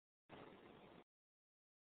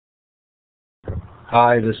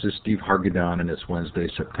Hi, this is Steve Hargadon, and it's Wednesday,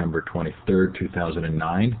 September 23rd,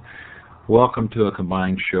 2009. Welcome to a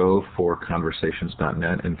combined show for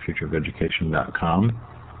Conversations.net and FutureOfEducation.com.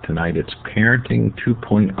 Tonight it's Parenting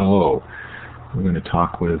 2.0. We're going to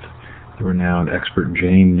talk with the renowned expert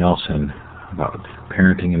Jane Nelsen about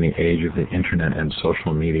parenting in the age of the internet and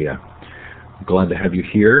social media. I'm glad to have you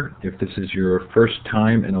here. If this is your first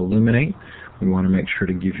time in Illuminate, we want to make sure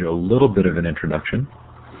to give you a little bit of an introduction.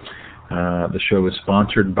 The show is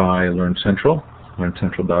sponsored by Learn Central.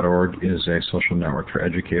 LearnCentral.org is a social network for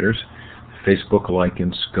educators. Facebook-like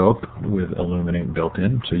in scope with Illuminate built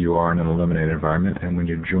in, so you are in an Illuminate environment. And when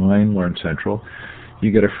you join Learn Central,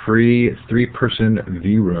 you get a free 3-person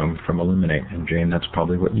view room from Illuminate. And Jane, that's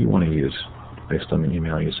probably what you want to use based on the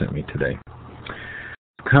email you sent me today.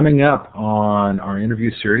 Coming up on our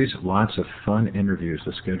interview series, lots of fun interviews.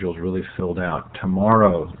 The schedule's really filled out.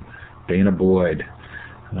 Tomorrow, Dana Boyd.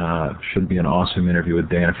 Should be an awesome interview with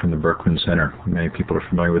Dana from the Berkman Center. Many people are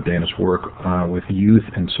familiar with Dana's work with youth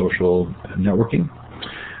and social networking.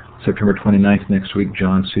 September 29th next week,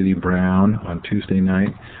 John C. Brown on Tuesday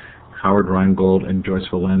night. Howard Rheingold and Joyce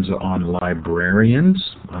Valenza on librarians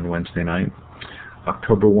on Wednesday night.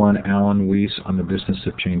 October 1, Alan Weiss on the business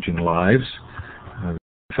of changing lives.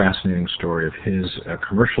 Fascinating story of his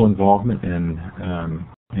commercial involvement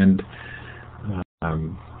and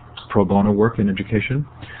pro bono work in education.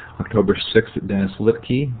 October 6th, Dennis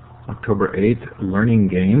Lipke. October 8th, Learning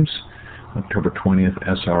Games. October 20th,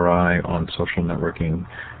 SRI on social networking.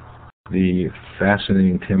 The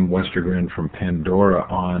fascinating Tim Westergren from Pandora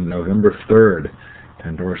on November 3rd.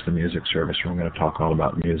 Pandora's the music service. We're going to talk all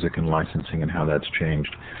about music and licensing and how that's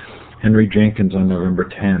changed. Henry Jenkins on November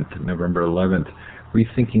 10th. November 11th,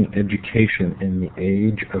 Rethinking Education in the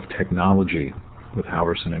Age of Technology with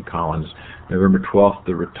Howerson and Collins. November 12th,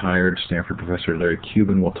 the retired Stanford professor Larry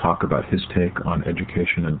Cuban will talk about his take on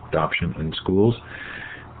education adoption in schools.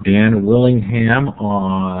 Dan Willingham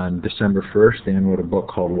on December 1st. Dan wrote a book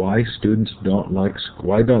called Why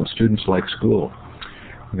Don't Students Like School?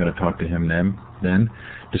 I'm going to talk to him then.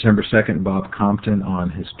 December 2nd, Bob Compton on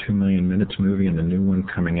his 2 Million Minutes movie and the new one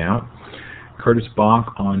coming out. Curtis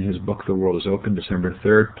Bonk on his book The World is Open, December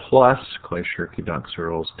 3rd, plus Clay Shirky, Doc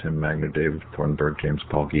Searles, Tim Magner, David Thornburg, James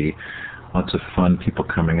Paul Gee. Lots of fun people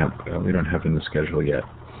coming up. We don't have in the schedule yet.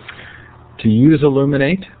 To use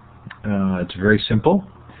Illuminate, it's very simple.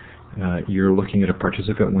 You're looking at a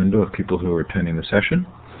participant window of people who are attending the session.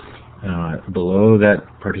 Below that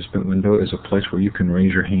participant window is a place where you can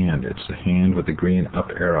raise your hand. It's the hand with the green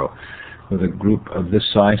up arrow. With a group of this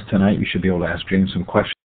size tonight, you should be able to ask James some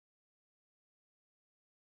questions.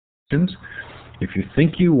 If you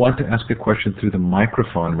think you want to ask a question through the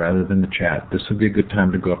microphone rather than the chat, this would be a good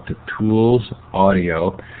time to go up to Tools,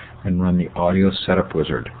 Audio, and run the Audio Setup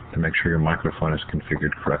Wizard to make sure your microphone is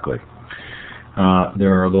configured correctly.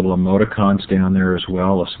 There are little emoticons down there as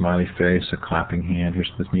well, a smiley face, a clapping hand. Here's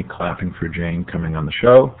me clapping for Jane coming on the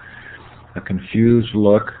show. A confused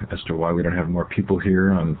look as to why we don't have more people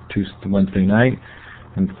here on Wednesday night.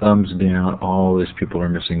 And thumbs down, all these people are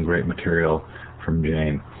missing great material from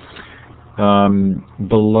Jane.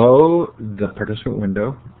 Below the participant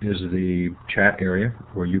window is the chat area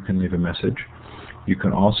where you can leave a message. You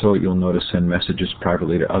can also, you'll notice, send messages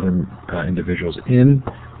privately to other individuals in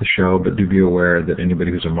the show, but do be aware that anybody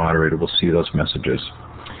who's a moderator will see those messages.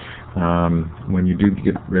 When you do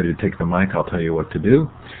get ready to take the mic, I'll tell you what to do.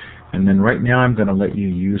 And then right now I'm going to let you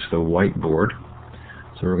use the whiteboard.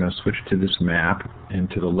 So we're going to switch to this map, and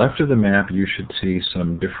to the left of the map you should see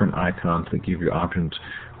some different icons that give you options.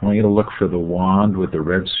 I want you to look for the wand with the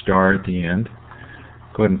red star at the end.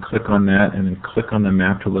 Go ahead and click on that, and then click on the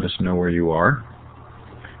map to let us know where you are.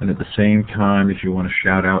 And at the same time, if you want to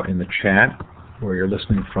shout out in the chat where you're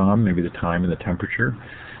listening from, maybe the time and the temperature.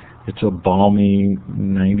 It's a balmy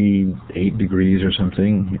 98 degrees or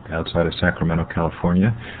something outside of Sacramento,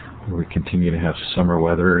 California, where we continue to have summer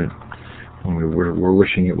weather, and we're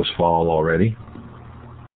wishing it was fall already.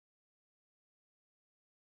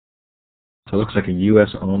 So it looks like a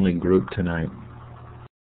U.S.-only group tonight.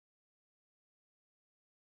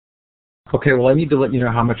 Okay, well, I need to let you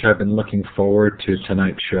know how much I've been looking forward to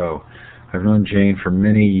tonight's show. I've known Jane for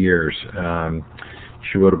many years.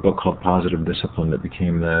 She wrote a book called Positive Discipline that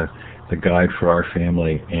became the guide for our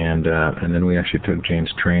family, and then we actually took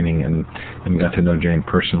Jane's training and got to know Jane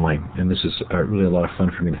personally. And this is really a lot of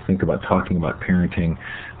fun for me to think about talking about parenting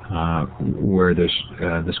where there's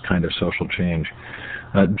this kind of social change.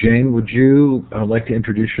 Jane, would you like to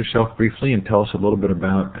introduce yourself briefly and tell us a little bit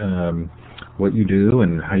about what you do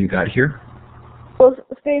and how you got here? Well,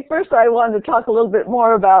 Steve, first I wanted to talk a little bit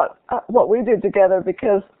more about what we did together,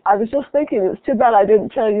 because I was just thinking it's too bad I didn't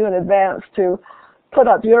tell you in advance to put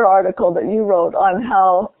up your article that you wrote on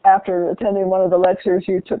how, after attending one of the lectures,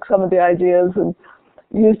 you took some of the ideas and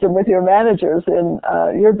used them with your managers in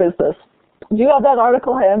your business. Do you have that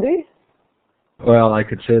article handy? Well, I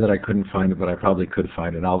could say that I couldn't find it, but I probably could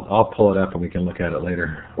find it. I'll pull it up and we can look at it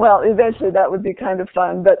later. Well, eventually that would be kind of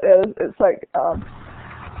fun, but it's like,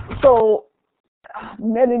 so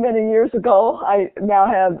many, many years ago, I now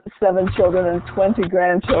have 7 children and 20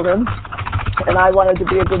 grandchildren, and I wanted to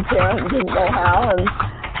be a good parent and didn't know how, and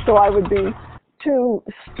so I would be too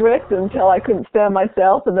strict until I couldn't stand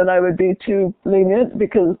myself, and then I would be too lenient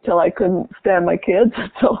until I couldn't stand my kids.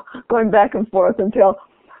 So going back and forth until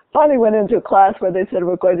finally went into a class where they said,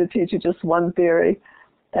 we're going to teach you just one theory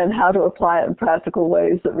and how to apply it in practical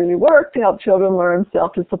ways that really work to help children learn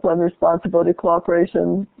self-discipline, responsibility,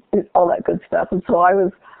 cooperation, all that good stuff. And so I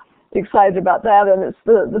was excited about that. And it's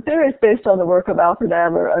the theory is based on the work of Alfred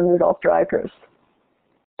Adler and Rudolf Dreikurs.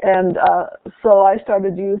 And so I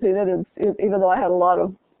started using it, and even though I had a lot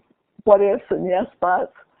of what-ifs and yes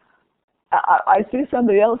buts. I see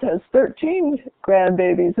somebody else has 13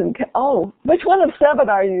 grandbabies. And oh, which one of 7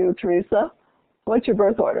 are you, Teresa? What's your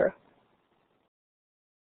birth order?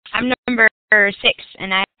 I'm number 6,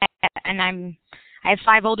 and I have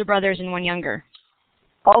 5 older brothers and 1 younger.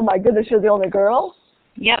 Oh my goodness, you're the only girl?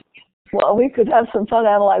 Yep. Well, we could have some fun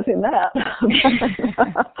analyzing that.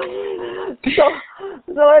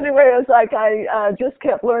 so anyway, it's like I just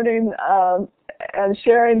kept learning and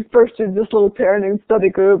sharing, first in just little parenting study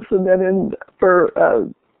groups, and then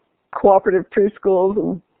for cooperative preschools,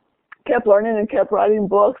 and kept learning and kept writing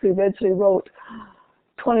books. Eventually wrote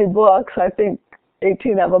 20 books, I think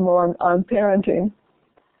 18 of them on parenting,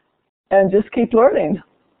 and just keep learning.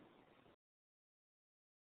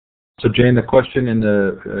 So Jane, the question in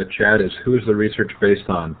the chat is, who is the research based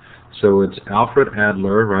on? So it's Alfred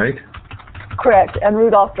Adler, right? Correct, and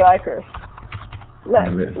Rudolf Dreikurs.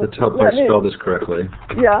 Let's help I spell this correctly.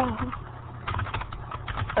 Yeah.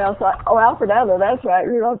 I was like, oh, Alfred Adler, that's right.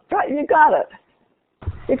 Rudolf Dreikurs, you got it.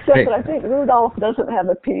 Except that I think Rudolf doesn't have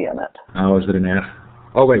a P in it. Oh, is it an F?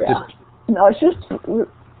 Oh, wait, yeah. No, it's just,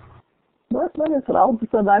 what is it? All of a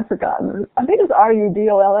sudden I've forgotten. I think it's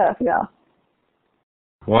R-U-D-O-L-F, yeah.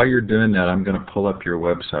 While you're doing that, I'm going to pull up your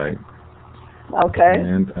website. Okay.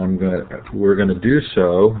 And we're going to do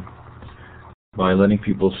so by letting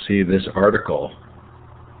people see this article.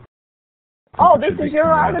 Oh, this is your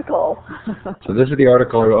article. So this is the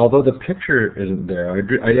article, although the picture isn't there.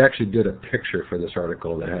 I actually did a picture for this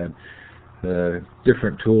article that had the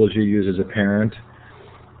different tools you use as a parent.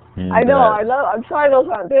 And, I know, I'm sorry those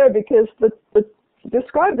aren't there, because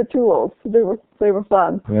describe the tools. They were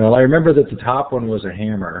fun. Well, I remember that the top one was a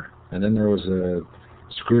hammer, and then there was a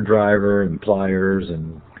screwdriver and pliers,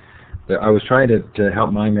 and I was trying to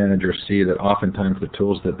help my manager see that oftentimes the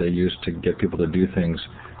tools that they use to get people to do things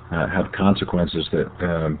have consequences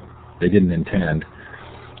that they didn't intend.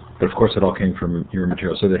 But of course, it all came from your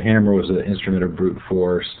material. So the hammer was an instrument of brute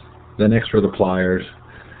force. The next were the pliers.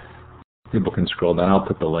 People can scroll down. I'll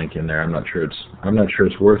put the link in there. I'm not sure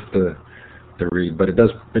it's worth the read, but it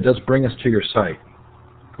does bring us to your site,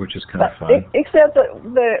 which is kind of fun. Except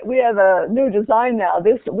that we have a new design now.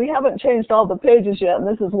 We haven't changed all the pages yet, and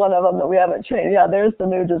this is one of them that we haven't changed. Yeah, there's the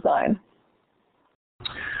new design.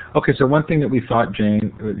 Okay, so one thing that we thought,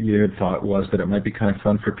 Jane, you had thought, was that it might be kind of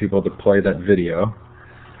fun for people to play that video.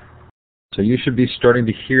 So you should be starting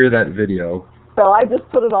to hear that video. So I just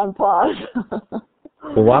put it on pause.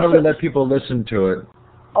 Well, why don't we let people listen to it?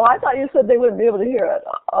 Oh, I thought you said they wouldn't be able to hear it.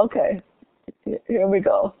 Okay. Here we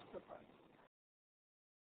go.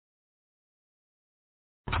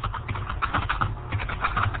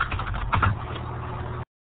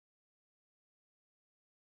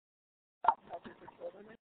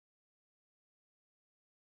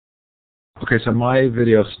 Okay, so my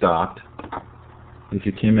video stopped. If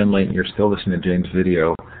you came in late and you're still listening to Jane's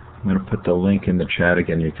video, I'm going to put the link in the chat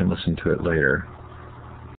again. You can listen to it later.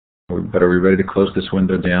 But are we ready to close this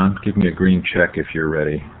window down? Give me a green check if you're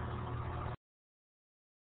ready.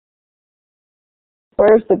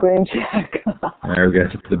 Where's the green check? There we go.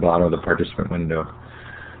 It's at the bottom of the participant window.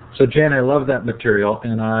 So Jan, I love that material,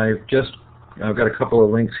 and I've got a couple of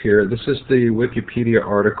links here. This is the Wikipedia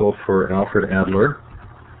article for Alfred Adler.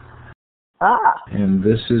 Ah. And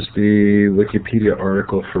this is the Wikipedia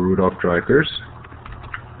article for Rudolf Dreikurs.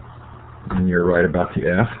 And you're right about the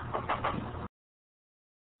F.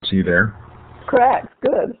 See there? Correct.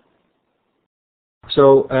 Good.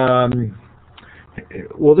 So,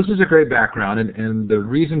 Well, this is a great background, and the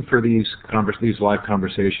reason for these live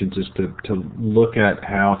conversations is to look at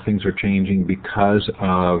how things are changing because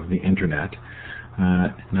of the internet.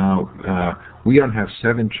 Now, we don't have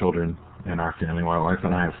 7 children in our family. My wife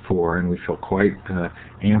and I have 4, and we feel quite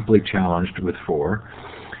amply challenged with 4.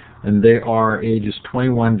 And they are ages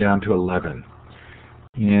 21 down to 11.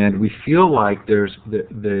 And we feel like there's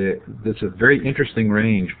a very interesting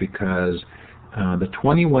range because the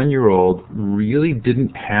 21-year-old really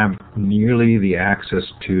didn't have nearly the access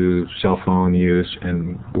to cell phone use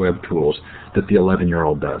and web tools that the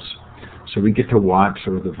 11-year-old does. So we get to watch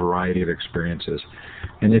sort of the variety of experiences.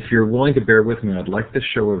 And if you're willing to bear with me, I'd like to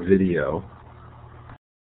show a video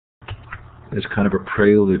as kind of a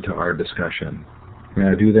prelude to our discussion. May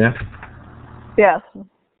I do that? Yes.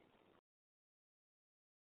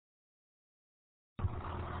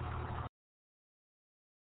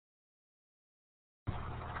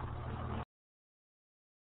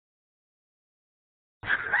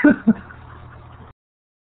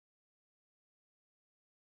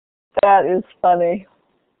 That is funny.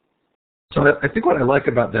 So I think what I like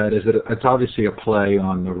about that is that it's obviously a play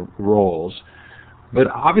on the roles, but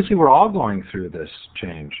obviously we're all going through this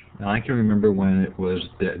change. And I can remember when it was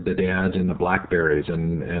the dads and the Blackberries,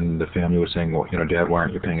 and the family was saying, well, Dad, why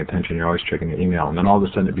aren't you paying attention? You're always checking your email. And then all of a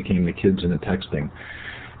sudden it became the kids and the texting.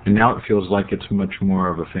 And now it feels like it's much more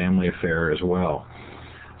of a family affair as well.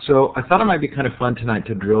 So I thought it might be kind of fun tonight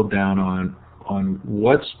to drill down on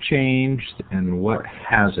what's changed and what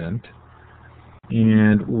hasn't,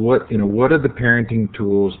 and what are the parenting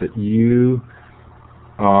tools that you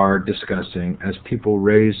are discussing as people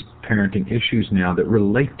raise parenting issues now that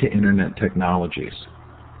relate to internet technologies.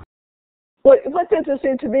 What's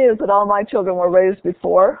interesting to me is that all my children were raised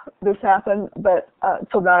before this happened, but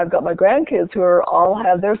so now I've got my grandkids who all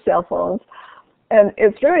have their cell phones. And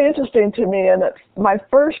it's very interesting to me, and my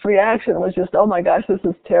first reaction was just, oh my gosh, this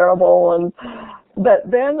is terrible.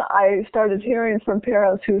 But then I started hearing from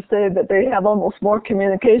parents who say that they have almost more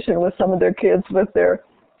communication with some of their kids with their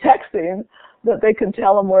texting, that they can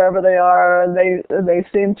tell them wherever they are, and they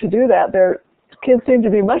seem to do that. Their kids seem to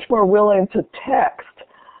be much more willing to text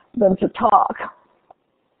than to talk.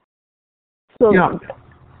 So, yeah,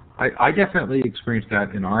 I definitely experienced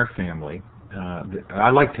that in our family. I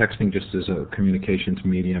like texting just as a communications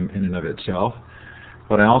medium in and of itself,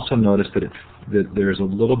 but I also noticed that there's a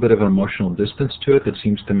little bit of an emotional distance to it that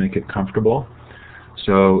seems to make it comfortable.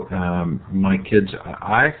 So my kids,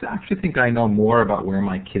 I actually think I know more about where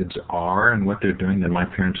my kids are and what they're doing than my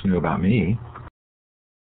parents knew about me.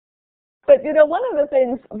 But one of the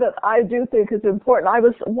things that I do think is important, I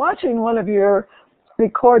was watching one of your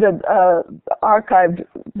recorded archived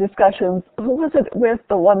discussions. Who was it with,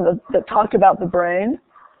 the one that talked about the brain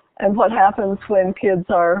and what happens when kids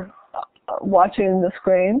are watching the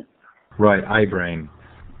screen? Right, iBrain.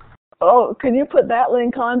 Oh, can you put that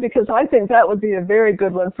link on? Because I think that would be a very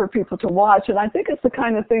good one for people to watch, and I think it's the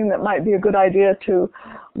kind of thing that might be a good idea to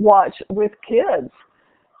watch with kids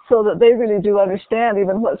so that they really do understand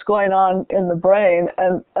even what's going on in the brain.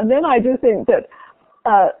 And then I do think that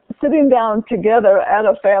sitting down together at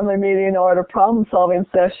a family meeting or at a problem-solving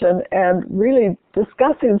session and really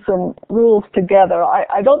discussing some rules together,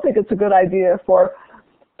 I don't think it's a good idea for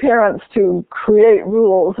parents to create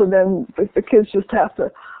rules and then the kids just have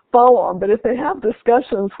to follow them. But if they have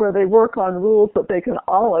discussions where they work on rules that they can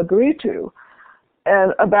all agree to,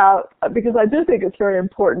 and because I do think it's very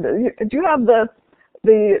important. Do you have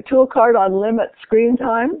the tool card on limit screen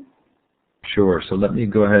time? Sure. So let me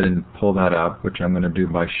go ahead and pull that up, which I'm going to do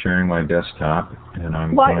by sharing my desktop.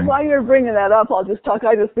 And while you're bringing that up, I'll just talk.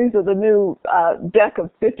 These are the new deck of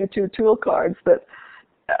 52 tool cards that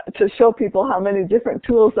to show people how many different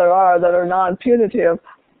tools there are that are non-punitive.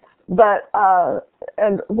 But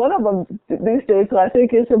and one of them these days that I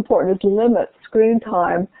think is important is limit screen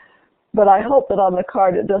time. But I hope that on the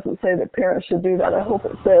card it doesn't say that parents should do that. I hope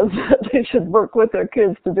it says that they should work with their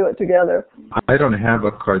kids to do it together. I don't have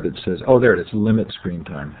a card that says, oh, there it is, limit screen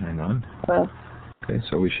time. Hang on. Okay,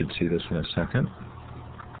 so we should see this in a second.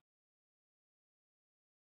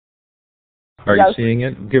 Are you seeing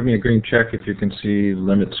it? Give me a green check if you can see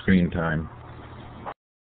limit screen time.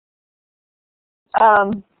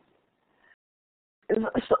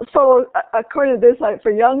 So according to this,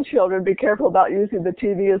 for young children, be careful about using the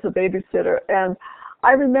TV as a babysitter. And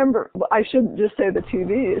I remember, I shouldn't just say the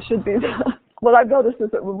TV. It should be what I've noticed is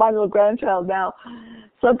that with my little grandchild now,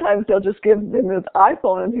 sometimes they'll just give him his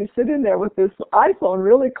iPhone, and he's sitting there with this iPhone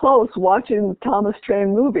really close watching the Thomas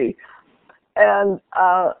Train movie. And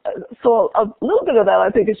so a little bit of that I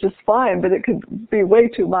think is just fine, but it could be way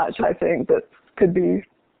too much, I think, that could be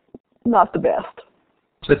not the best.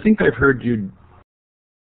 So I think I've heard you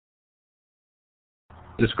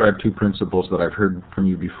describe two principles that I've heard from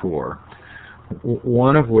you before.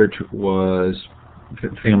 One of which was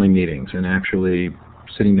family meetings and actually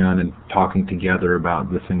sitting down and talking together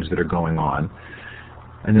about the things that are going on.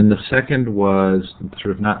 And then the second was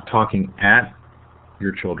sort of not talking at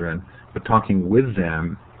your children, but talking with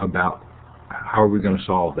them about how are we going to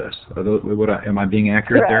solve this. Am I being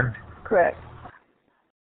accurate there? Correct.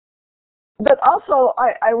 But also,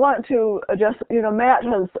 I want to address, Matt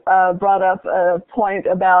has brought up a point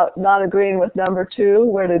about not agreeing with number 2.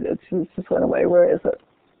 Where did it just went away? Where is it?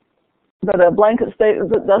 But a blanket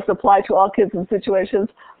statement that does apply to all kids in situations.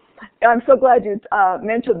 I'm so glad you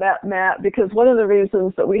mentioned that, Matt, because one of the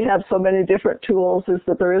reasons that we have so many different tools is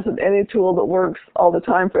that there isn't any tool that works all the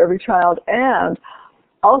time for every child. And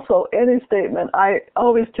also, any statement, I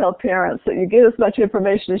always tell parents that you get as much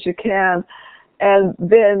information as you can, and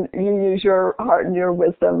then you use your heart and your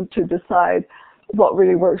wisdom to decide what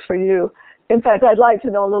really works for you. In fact, I'd like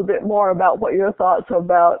to know a little bit more about what your thoughts are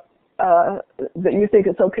about that you think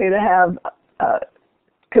it's okay to have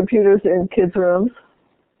computers in kids' rooms.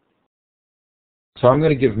 So I'm going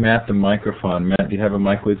to give Matt the microphone. Matt, do you have a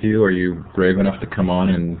mic with you? Are you brave enough to come on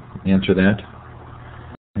and answer that?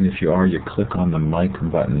 And if you are, you click on the mic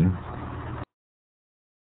button.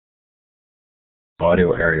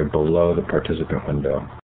 Audio area below the participant window,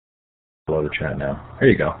 below the chat now. There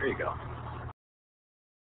you go.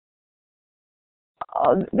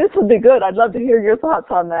 This would be good. I'd love to hear your thoughts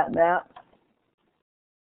on that, Matt.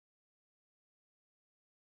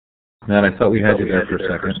 Matt, I thought we had you there for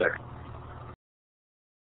a second.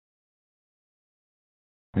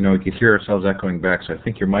 We could hear ourselves echoing back, so I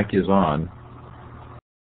think your mic is on.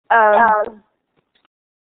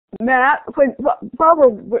 Matt, while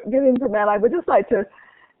we're getting to Matt, I would just like to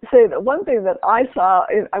say that one thing that I saw,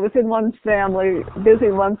 I was in one family,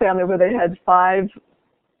 visiting one family where they had 5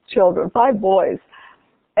 children, 5 boys,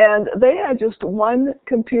 and they had just one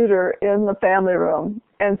computer in the family room,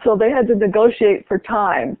 and so they had to negotiate for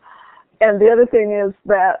time. And the other thing is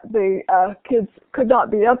that the kids could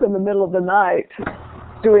not be up in the middle of the night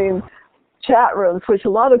doing chat rooms, which a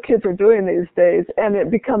lot of kids are doing these days, and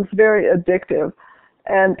it becomes very addictive.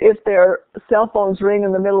 And if their cell phones ring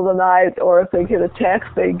in the middle of the night, or if they get a text,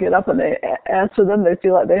 they get up and they answer them. They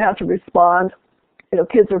feel like they have to respond.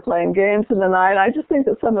 Kids are playing games in the night. I just think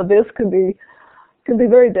that some of this can be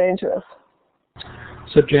very dangerous.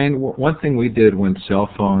 So Jane, one thing we did when cell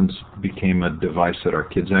phones became a device that our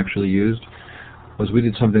kids actually used was we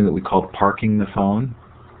did something that we called parking the phone.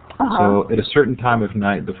 So at a certain time of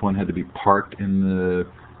night, the phone had to be parked in the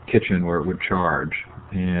kitchen where it would charge,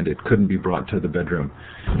 and it couldn't be brought to the bedroom.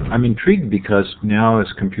 I'm intrigued because now as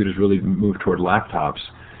computers really move toward laptops,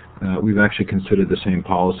 we've actually considered the same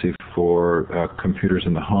policy for computers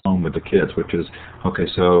in the home with the kids, which is, okay,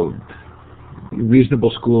 so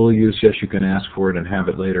reasonable school use, yes, you can ask for it and have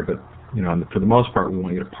it later, but for the most part, we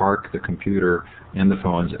want you to park the computer and the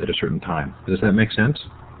phones at a certain time. Does that make sense?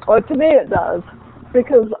 Well, to me it does,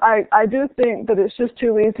 because I do think that it's just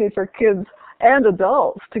too easy for kids and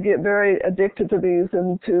adults to get very addicted to these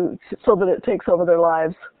and so that it takes over their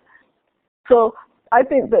lives. So I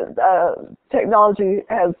think that technology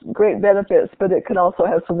has great benefits, but it can also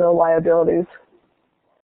have some real liabilities.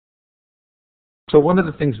 So one of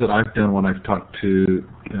the things that I've done when I've talked to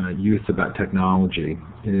youth about technology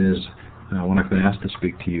is when I've been asked to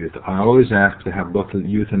speak to youth, I always ask to have both the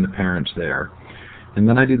youth and the parents there. And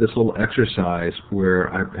then I do this little exercise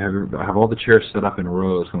where I have all the chairs set up in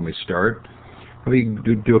rows when we start. We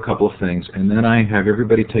do a couple of things, and then I have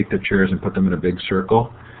everybody take their chairs and put them in a big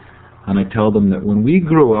circle. And I tell them that when we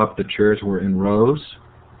grew up, the chairs were in rows,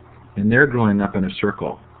 and they're growing up in a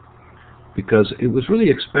circle. Because it was really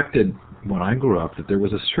expected when I grew up that there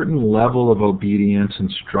was a certain level of obedience and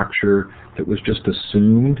structure that was just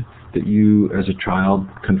assumed that you as a child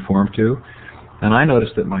conform to. And I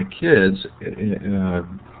noticed that my kids, the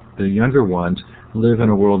younger ones, live in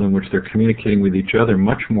a world in which they're communicating with each other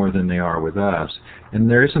much more than they are with us. And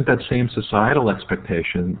there isn't that same societal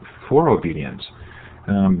expectation for obedience.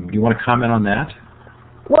 Do you want to comment on that?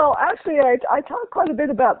 Well, actually, I talked quite a bit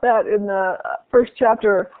about that in the first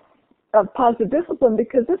chapter of Positive Discipline,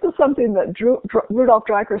 because this is something that Rudolf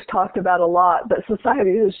Dreikers talked about a lot, that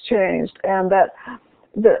society has changed, and that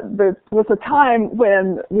there was a time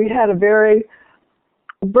when we had a very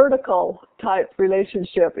vertical type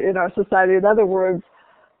relationship in our society. In other words,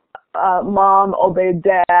 mom obeyed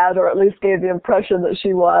dad, or at least gave the impression that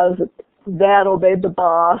she was. Dad obeyed the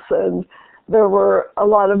boss, and there were a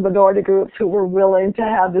lot of minority groups who were willing to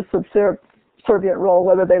have this subservient role,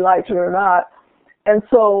 whether they liked it or not. And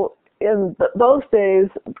so in those days,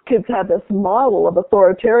 kids had this model of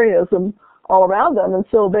authoritarianism all around them, and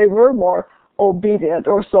so they were more obedient,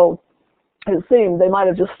 or so it seemed. They might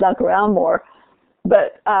have just snuck around more.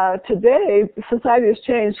 But today, society has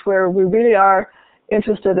changed where we really are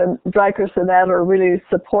interested in, Dreichers and Adler really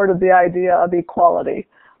supported the idea of equality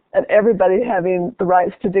and everybody having the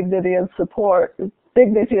rights to dignity and support,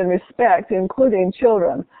 dignity and respect, including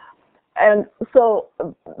children. And so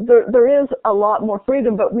there is a lot more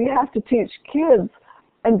freedom, but we have to teach kids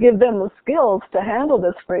and give them the skills to handle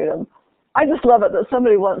this freedom. I just love it that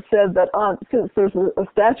somebody once said that since there's a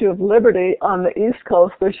Statue of Liberty on the East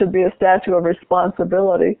Coast, there should be a Statue of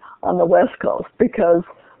Responsibility on the West Coast, because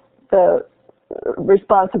the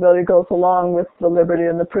responsibility goes along with the liberty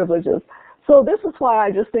and the privileges. So this is why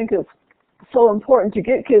I just think it's so important to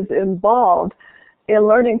get kids involved in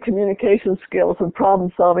learning communication skills and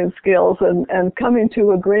problem-solving skills and coming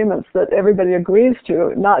to agreements that everybody agrees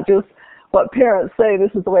to, not just what parents say this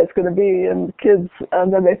is the way it's going to be, and kids,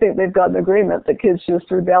 and then they think they've got an agreement that kids just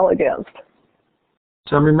rebel against.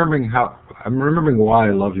 So I'm remembering why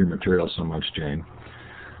I love your material so much, Jane.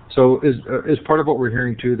 So is part of what we're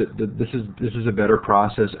hearing too that this is a better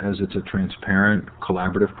process as it's a transparent,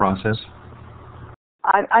 collaborative process?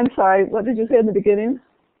 I'm sorry, what did you say in the beginning?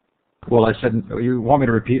 Well, I said, you want me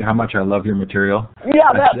to repeat how much I love your material?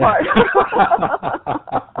 Yeah, that part.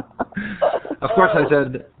 Of course, I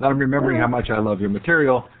said that I'm remembering how much I love your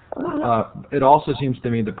material. It also seems to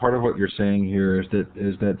me that part of what you're saying here is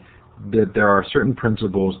that there are certain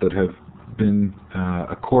principles that have been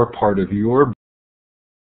a core part of your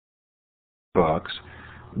books,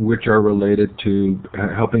 which are related to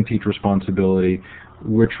helping teach responsibility,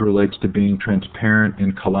 which relates to being transparent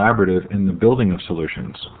and collaborative in the building of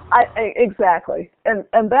solutions. Exactly. And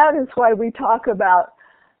that is why we talk about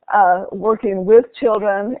working with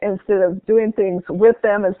children instead of doing things with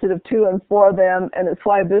them, instead of to and for them. And it's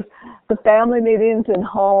why the family meetings in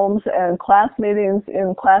homes and class meetings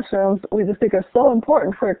in classrooms, we just think are so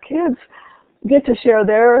important, where kids get to share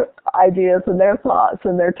their ideas and their thoughts,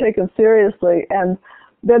 and they're taken seriously. And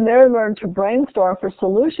then they learn to brainstorm for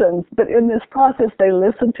solutions. But in this process, they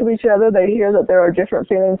listen to each other. They hear that there are different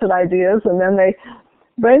feelings and ideas, and then they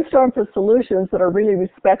brainstorm for solutions that are really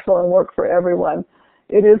respectful and work for everyone.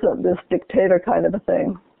 It isn't this dictator kind of a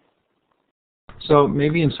thing. So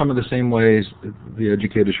maybe in some of the same ways, the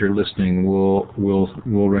educators here listening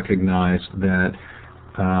will recognize that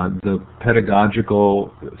the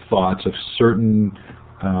pedagogical thoughts of certain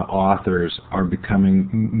authors are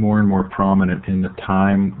becoming more and more prominent in the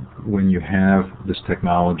time when you have this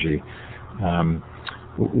technology.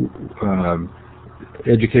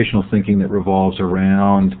 Educational thinking that revolves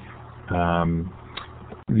around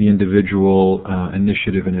the individual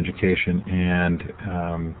initiative in education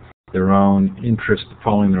and their own interest,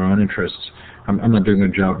 following their own interests. I'm not doing a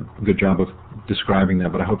good job of describing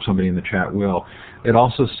that, but I hope somebody in the chat will. It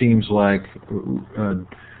also seems like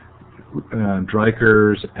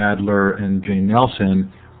Dreichers, Adler, and Jane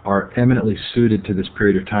Nelsen are eminently suited to this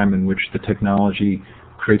period of time in which the technology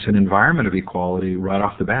creates an environment of equality right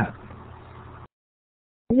off the bat.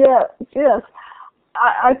 Yeah, yes.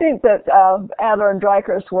 I think that Adler and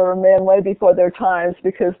Dreichers were men way before their times,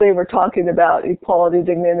 because they were talking about equality,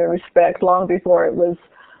 dignity, and respect long before it was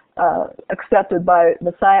accepted by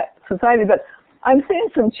the society. But I'm seeing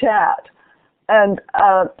some chat. And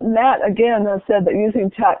Matt, again, has said that using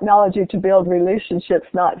technology to build relationships,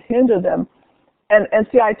 not hinder them. And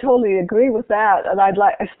see, I totally agree with that. And I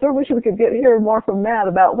still wish we could hear more from Matt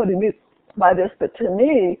about what he means by this. But to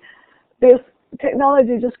me, this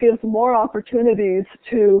technology just gives more opportunities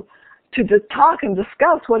to talk and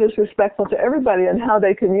discuss what is respectful to everybody and how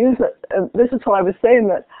they can use it. And this is what I was saying,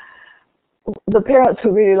 that the parents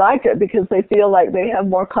who really like it because they feel like they have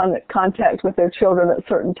more contact with their children at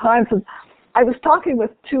certain times. And I was talking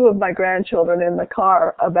with two of my grandchildren in the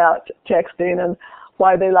car about texting and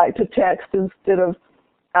why they like to text instead of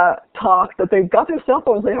talk, that they've got their cell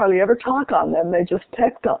phones, they hardly ever talk on them. They just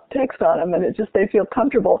text on them, and they feel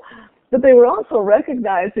comfortable. But they were also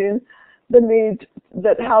recognizing the need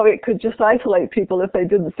that how it could just isolate people if they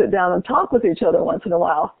didn't sit down and talk with each other once in a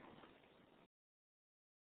while.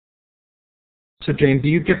 So Jane, do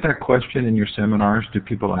you get that question in your seminars? Do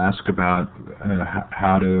people ask about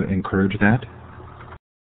how to encourage that?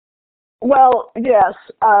 Well, yes.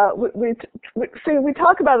 We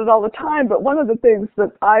talk about it all the time, but one of the things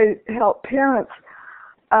that I help parents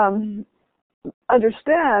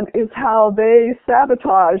understand is how they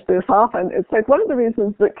sabotage this often. It's like one of the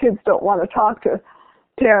reasons that kids don't want to talk to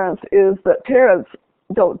parents is that parents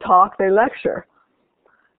don't talk, they lecture.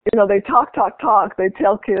 they talk. They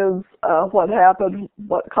tell kids what happened,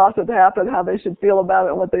 what caused it to happen, how they should feel about it,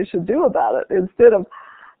 and what they should do about it. Instead of,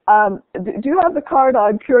 do you have the card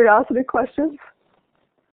on curiosity questions?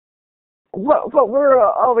 What we're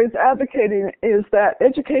always advocating is that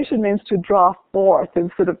education means to draw forth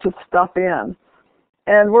instead of to stuff in.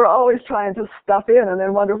 And we're always trying to stuff in and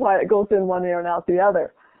then wonder why it goes in one ear and out the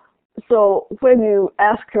other. So when you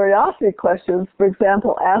ask curiosity questions, for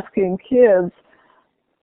example, asking kids,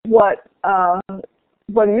 what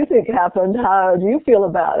do you think happened? How do you feel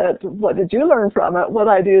about it? What did you learn from it? What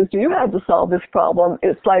ideas do you have to solve this problem?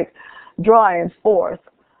 It's like drawing forth.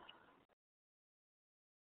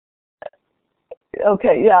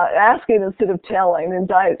 Okay, yeah, asking instead of telling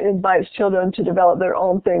invites children to develop their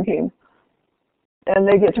own thinking. And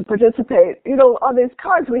they get to participate. On these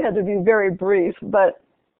cards we had to be very brief, but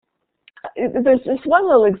there's just one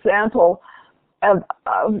little example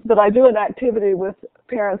that I do an activity with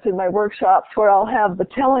parents in my workshops where I'll have the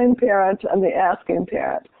telling parent and the asking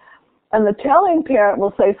parent. And the telling parent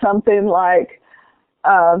will say something like,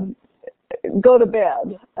 go to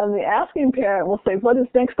bed. And the asking parent will say, what is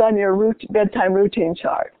next on your bedtime routine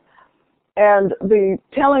chart? And the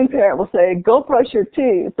telling parent will say, go brush your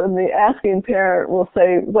teeth. And the asking parent will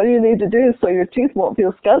say, what do you need to do so your teeth won't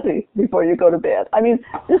feel scuzzy before you go to bed? I mean,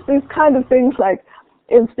 just these kind of things like,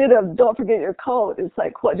 instead of don't forget your coat, it's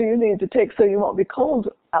like, what do you need to take so you won't be cold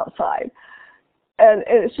outside? And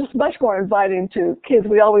it's just much more inviting to kids.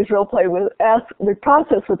 We always we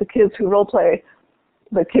process with the kids who role play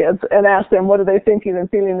the kids and ask them what are they thinking and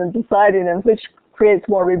feeling and deciding, and which creates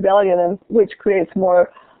more rebellion and which creates more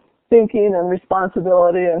thinking and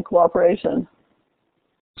responsibility and cooperation.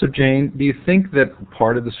 So Jane, do you think that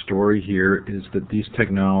part of the story here is that these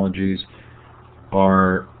technologies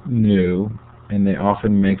are new and they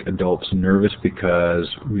often make adults nervous because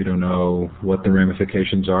we don't know what the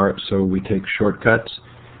ramifications are, so we take shortcuts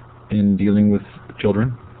in dealing with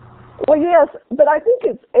children? Well, yes, but I think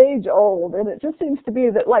it's age old, and it just seems to be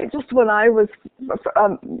that, like, just when I was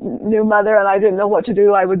a new mother and I didn't know what to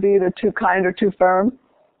do, I would be either too kind or too firm.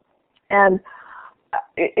 And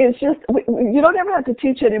it's just, you don't ever have to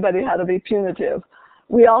teach anybody how to be punitive.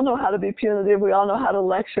 We all know how to be punitive. We all know how to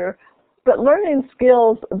lecture. But learning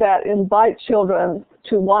skills that invite children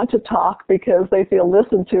to want to talk because they feel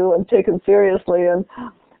listened to and taken seriously, and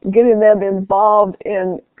getting them involved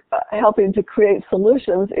in helping to create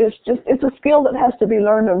solutions it's a skill that has to be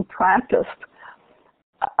learned and practiced.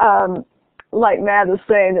 Like Matt is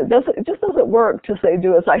saying, it just doesn't work to say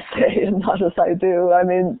do as I say and not as I do. I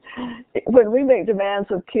mean, when we make demands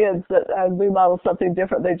of kids that we model something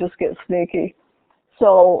different, they just get sneaky.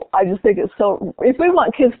 So I just think it's so, if we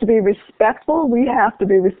want kids to be respectful, we have to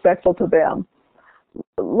be respectful to them.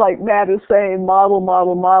 Like Matt is saying,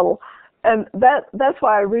 model. And that's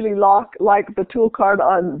why I really like the tool card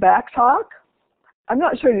on backtalk. I'm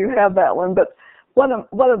not sure you have that one, but one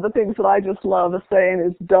of the things that I just love is saying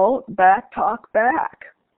is don't backtalk back.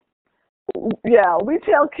 Yeah, we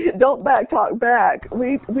tell kids don't backtalk back.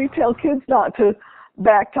 We tell kids not to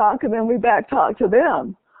backtalk, and then we backtalk to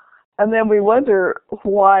them. And then we wonder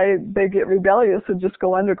why they get rebellious and just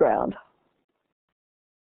go underground.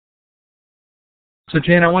 So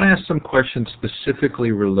Jane, I want to ask some questions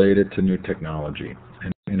specifically related to new technology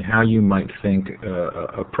and how you might think,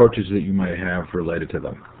 approaches that you might have related to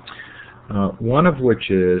them. One of which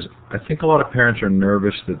is, I think a lot of parents are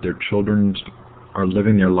nervous that their children are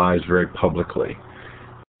living their lives very publicly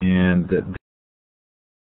and that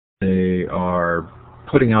they are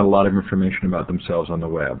putting out a lot of information about themselves on the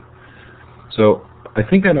web. So I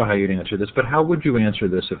think I know how you'd answer this, but how would you answer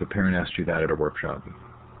this if a parent asked you that at a workshop?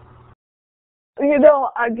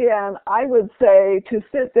 Again, I would say to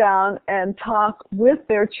sit down and talk with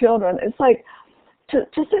their children. It's like to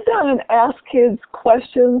sit down and ask kids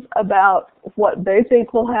questions about what they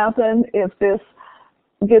think will happen if this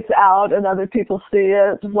gets out and other people see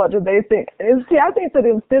it. What do they think? And see, I think that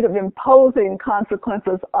instead of imposing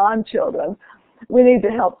consequences on children, we need to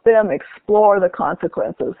help them explore the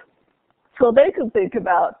consequences. So they can think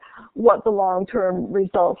about what the long-term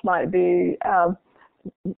results might be,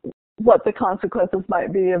 what the consequences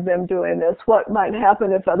might be of them doing this, what might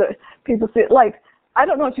happen if other people see it. Like, I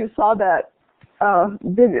don't know if you saw that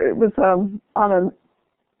video. It was on a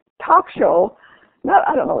talk show.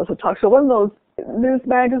 I don't know if it was a talk show, one of those news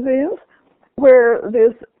magazines, where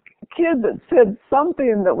this kid that said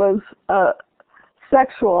something that was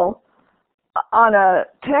sexual on a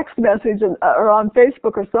text message or on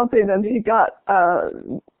Facebook or something, and he got,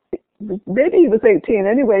 maybe he was 18.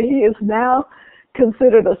 Anyway, he is now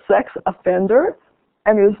considered a sex offender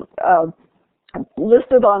and is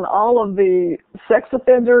listed on all of the sex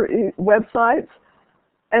offender websites,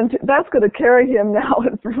 and that's going to carry him now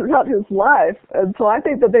throughout his life. And so I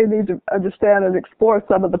think that they need to understand and explore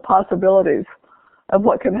some of the possibilities of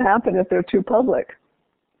what can happen if they're too public.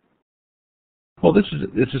 Well, this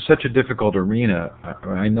is such a difficult arena.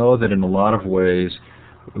 I know that in a lot of ways,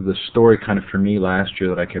 the story kind of for me last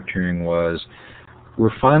year that I kept hearing was,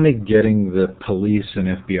 we're finally getting the police and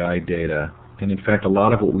FBI data. And in fact, a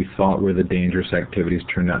lot of what we thought were the dangerous activities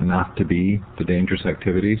turned out not to be the dangerous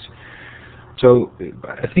activities. So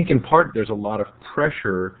I think in part there's a lot of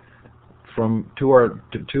pressure to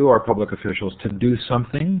our public officials to do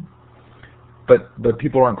something, but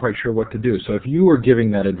people aren't quite sure what to do. So if you were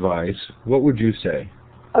giving that advice, what would you say?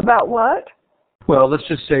 About what? Well, let's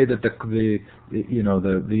just say that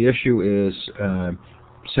the issue is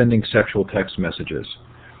sending sexual text messages,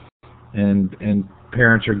 and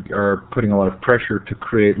parents are putting a lot of pressure to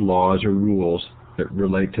create laws or rules that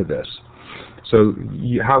relate to this. So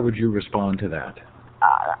how would you respond to that?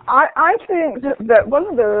 I think that one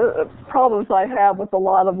of the problems I have with a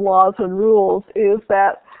lot of laws and rules is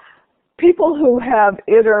that people who have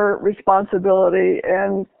inner responsibility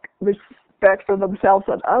and respect for themselves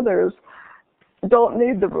and others don't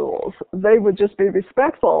need the rules. They would just be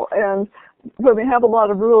respectful. And when we have a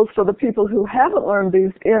lot of rules for the people who haven't learned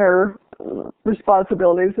these inner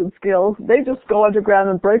responsibilities and skills, they just go underground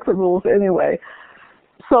and break the rules anyway.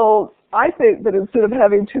 So I think that instead of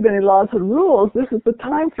having too many laws and rules, this is the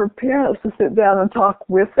time for parents to sit down and talk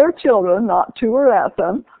with their children, not to or at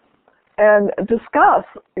them, and discuss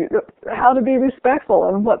how to be respectful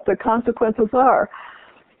and what the consequences are.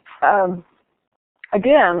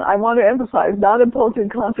 Again, I want to emphasize not imposing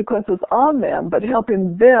consequences on them, but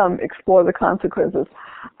helping them explore the consequences.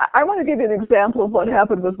 I want to give you an example of what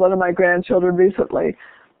happened with one of my grandchildren recently.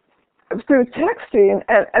 Through texting,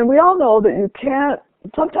 and we all know that you can't,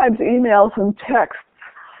 sometimes emails and texts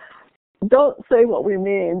don't say what we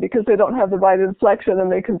mean because they don't have the right inflection and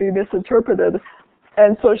they can be misinterpreted.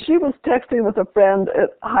 And so she was texting with a friend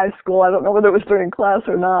at high school. I don't know whether it was during class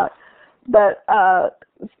or not, but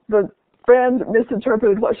the friend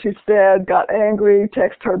misinterpreted what she said, got angry,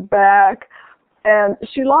 texted her back, and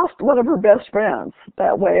she lost one of her best friends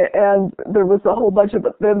that way. And there was a whole bunch of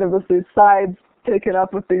it. Then there was these sides taken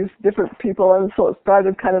up with these different people, and so it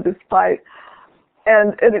started kind of this fight.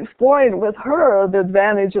 And in exploring with her the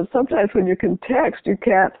advantage of sometimes when you can text, you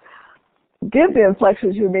can't give the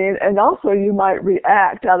inflections you mean, and also you might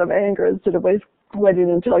react out of anger instead of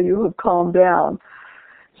waiting until you have calmed down.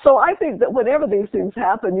 So I think that whenever these things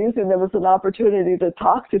happen, using them as an opportunity to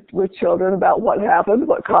talk with children about what happened,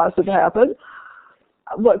 what caused it to happen,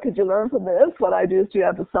 what could you learn from this, what ideas do you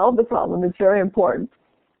have to solve the problem, is very important.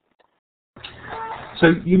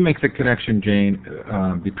 So you make the connection, Jane,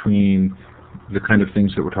 between the kind of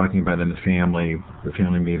things that we're talking about in the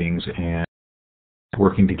family meetings, and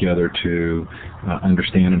working together to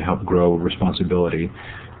understand and help grow responsibility.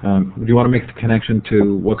 Do you want to make the connection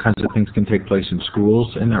to what kinds of things can take place in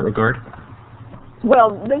schools in that regard?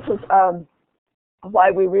 Well, this is why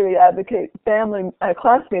we really advocate family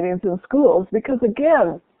class meetings in schools, because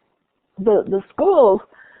again, the schools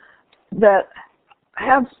that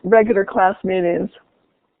have regular class meetings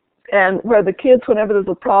and where the kids, whenever there's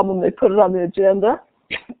a problem, they put it on the agenda.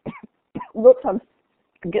 Whoops, I'm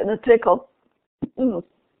getting a tickle.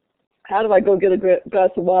 How do I go get a glass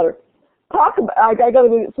of water? I got to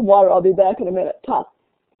go get some water. I'll be back in a minute. Talk.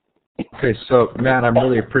 Okay, so Matt, I'm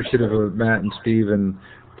really appreciative of Matt and Steve and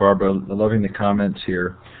Barbara loving the comments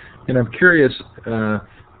here. And I'm curious,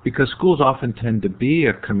 because schools often tend to be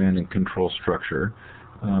a command and control structure,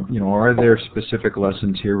 are there specific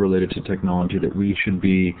lessons here related to technology that we should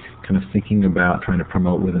be kind of thinking about trying to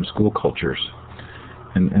promote within school cultures?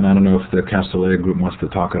 And I don't know if the Castellea group wants to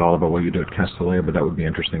talk at all about what you do at Castellea, but that would be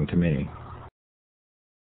interesting to me.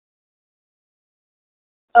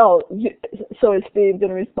 Oh, so is Steve going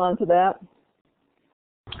to respond to that?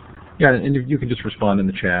 Yeah, and you can just respond in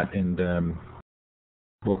the chat. And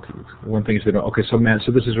well, one thing is they don't. Okay, so Matt,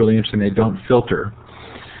 so this is really interesting. They don't filter,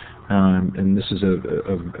 and this is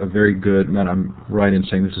a very good. Matt, I'm right in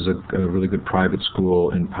saying this is a really good private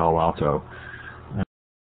school in Palo Alto.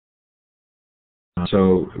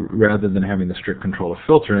 So rather than having the strict control of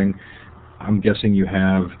filtering, I'm guessing you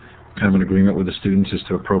have kind of an agreement with the students as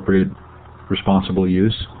to appropriate responsible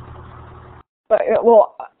use?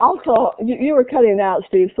 Well, also, you were cutting out,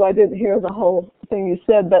 Steve, so I didn't hear the whole thing you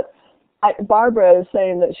said, but Barbara is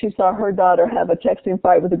saying that she saw her daughter have a texting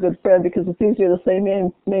fight with a good friend because it's easier to say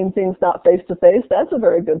main things not face-to-face. That's a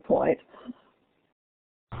very good point.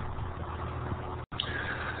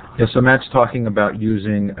 Yeah, so Matt's talking about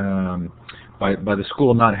using by the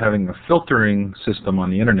school not having a filtering system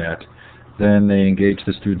on the internet, then they engage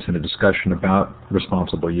the students in a discussion about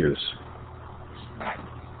responsible use.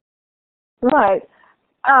 Right.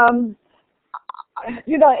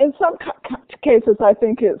 In some cases, I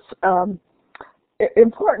think it's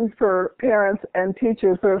important for parents and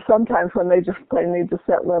teachers. There are sometimes when they just plain need to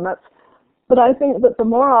set limits. But I think that the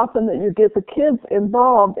more often that you get the kids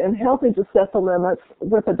involved in helping to set the limits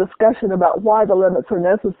with a discussion about why the limits are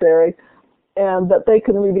necessary and that they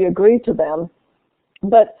can really agree to them.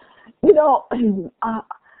 But, as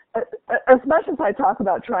much as I talk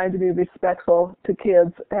about trying to be respectful to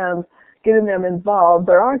kids and getting them involved,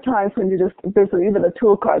 there are times when there's even a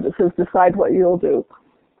tool card that says decide what you'll do.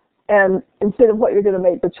 And instead of what you're going to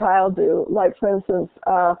make the child do, like for instance,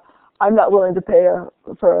 I'm not willing to pay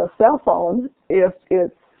for a cell phone if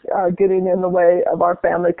it's getting in the way of our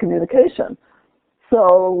family communication.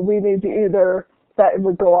 So we need to that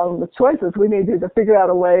would go on with choices. We need to either figure out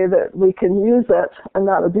a way that we can use it and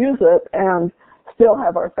not abuse it and still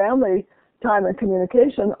have our family time and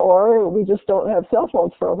communication, or we just don't have cell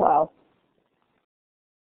phones for a while.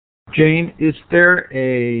 Jane, is there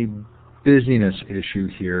a busyness issue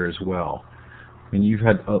here as well? I mean, you've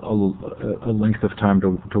had a length of time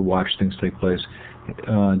to watch things take place.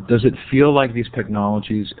 Does it feel like these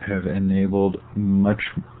technologies have enabled much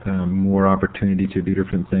more opportunity to do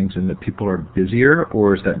different things and that people are busier,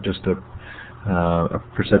 or is that just a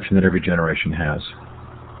perception that every generation has?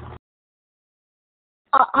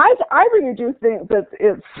 I really do think that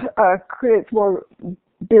it creates more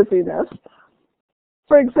busyness.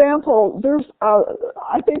 For example,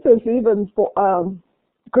 I think there's even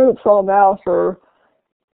groups all now for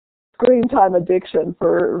screen time addiction,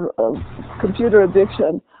 for computer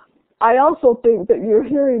addiction. I also think that you're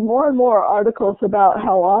hearing more and more articles about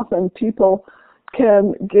how often people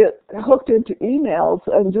can get hooked into emails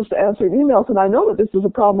and just answering emails. And I know that this is a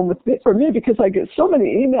problem for me because I get so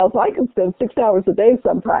many emails. I can spend 6 hours a day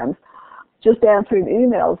sometimes just answering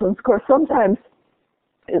emails. And of course, sometimes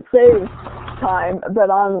it saves time, but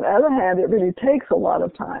on the other hand, it really takes a lot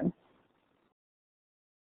of time.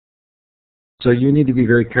 So you need to be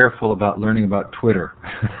very careful about learning about Twitter.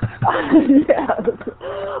 Yes.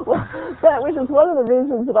 Well, which is one of the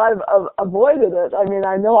reasons that I've avoided it. I mean,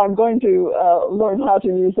 I know I'm going to learn how to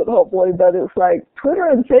use it, hopefully, but it's like Twitter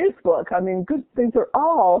and Facebook. I mean, these are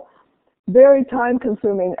all very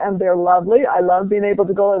time-consuming, and they're lovely. I love being able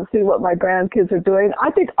to go and see what my grandkids are doing.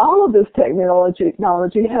 I think all of this technology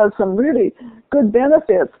has some really good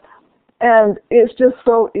benefits. And it's just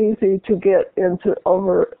so easy to get to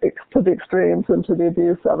the extremes and to the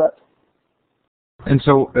abuse of it. And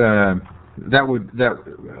so that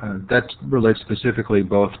relates specifically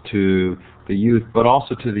both to the youth, but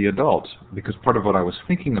also to the adults, because part of what I was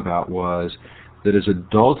thinking about was that as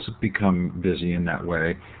adults become busy in that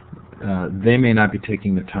way, they may not be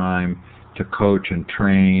taking the time to coach and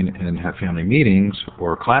train and have family meetings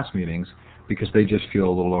or class meetings because they just feel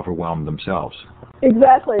a little overwhelmed themselves.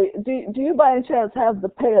 Exactly. Do you by any chance have the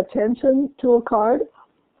pay attention tool card?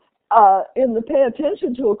 In the pay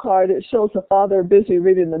attention tool card, it shows a father busy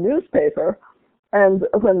reading the newspaper and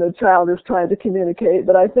when the child is trying to communicate.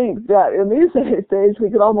 But I think that in these days, we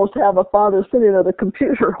could almost have a father sitting at a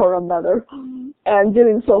computer or a mother and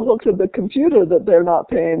getting so hooked to the computer that they're not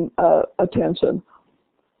paying attention.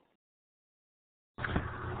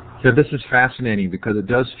 Yeah, this is fascinating because it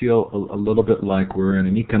does feel a little bit like we're in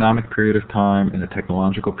an economic period of time and a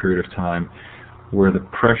technological period of time where the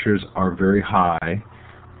pressures are very high.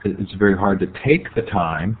 It's very hard to take the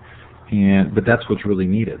time, but that's what's really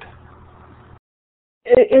needed.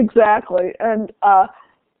 Exactly. And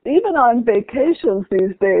even on vacations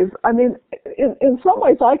these days, I mean, in some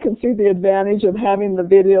ways I can see the advantage of having the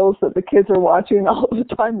videos that the kids are watching all the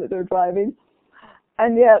time that they're driving.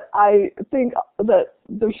 And yet I think that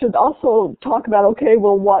there should also talk about, okay,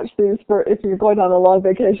 we'll watch these if you're going on a long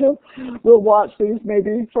vacation, we'll watch these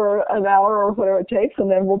maybe for an hour or whatever it takes, and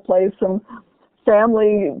then we'll play some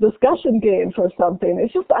family discussion games or something.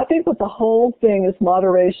 It's just, I think that the whole thing is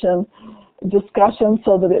moderation, discussion,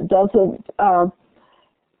 so that it doesn't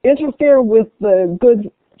interfere with the good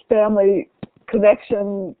family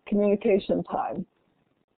connection, communication time.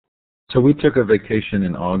 So we took a vacation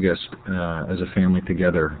in August as a family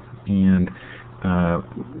together, and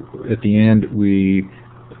at the end we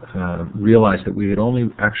realized that we had only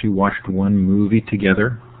actually watched one movie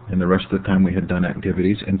together, and the rest of the time we had done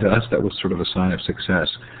activities, and to us that was sort of a sign of success.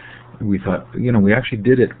 We thought, we actually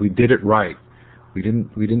did it. We did it right. We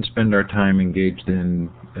didn't spend our time engaged in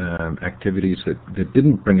activities that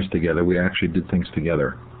didn't bring us together. We actually did things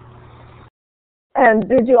together. And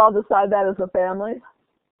did you all decide that as a family?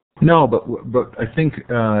 No, but I think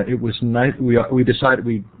it was nice. We decided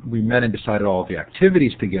we met and decided all of the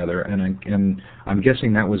activities together, and I'm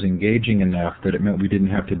guessing that was engaging enough that it meant we didn't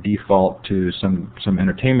have to default to some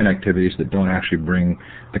entertainment activities that don't actually bring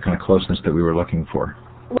the kind of closeness that we were looking for.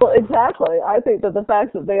 Well, exactly. I think that the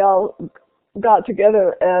fact that they all got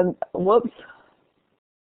together and whoops.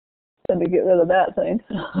 Let me get rid of that thing.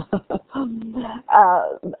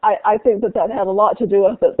 I think that had a lot to do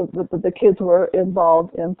with it, that the kids were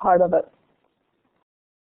involved in part of it.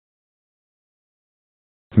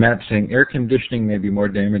 Matt's saying air conditioning may be more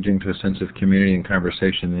damaging to a sense of community and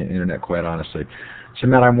conversation than the internet, quite honestly. So,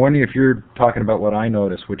 Matt, I'm wondering if you're talking about what I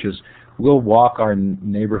noticed, which is we'll walk our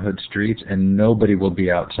neighborhood streets and nobody will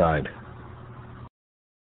be outside.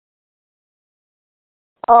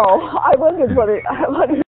 Oh, I wondered what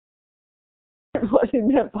he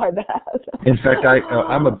meant by that. In fact,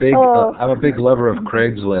 I'm a big lover of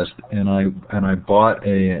Craigslist, and I bought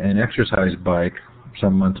an exercise bike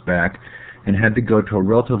some months back, and had to go to a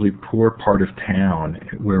relatively poor part of town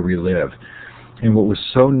where we live. And what was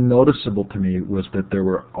so noticeable to me was that there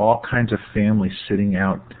were all kinds of families sitting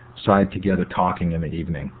outside together talking in the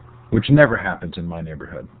evening, which never happens in my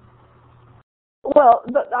neighborhood. Well,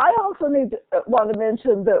 but I also want to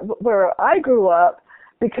mention that where I grew up,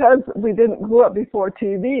 because we didn't grow up before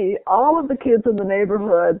TV, all of the kids in the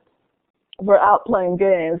neighborhood were out playing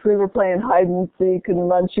games. We were playing hide and seek and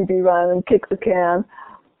run, shooty run and kick the can.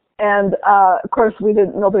 And, of course,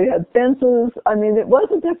 nobody had fences. I mean, it was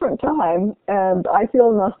a different time, and I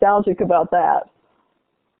feel nostalgic about that.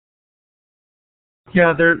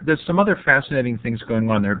 Yeah, there's some other fascinating things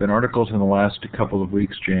going on. There have been articles in the last couple of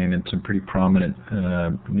weeks, Jane, in some pretty prominent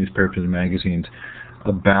newspapers and magazines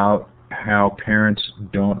about how parents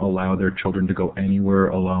don't allow their children to go anywhere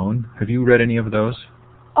alone. Have you read any of those?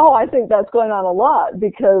 Oh, I think that's going on a lot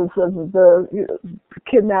because of the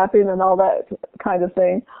kidnapping and all that kind of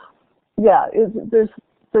thing. Yeah,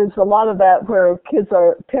 there's a lot of that where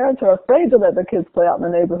parents are afraid to let their kids play out in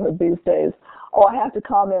the neighborhood these days. Oh, I have to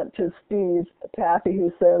comment to Steve Taffy,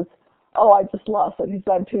 who says, "Oh, I just lost it." He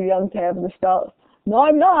said, "I'm too young to have this stuff." No,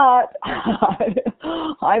 I'm not.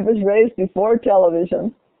 I was raised before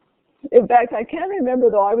television. In fact, I can remember,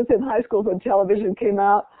 though, I was in high school when television came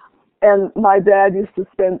out, and my dad used to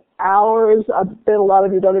spend hours, I bet a lot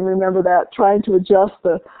of you don't even remember that, trying to adjust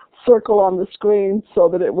the circle on the screen so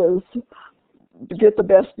that it was get the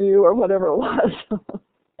best view or whatever it was.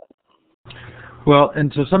 Well,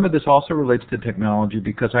 and so some of this also relates to technology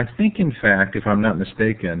because I think, in fact, if I'm not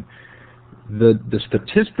mistaken, the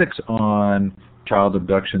statistics on child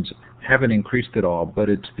abductions haven't increased at all, but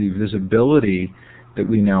it's the visibility that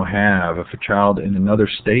we now have. If a child in another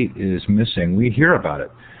state is missing, we hear about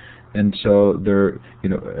it. And so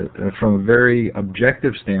from a very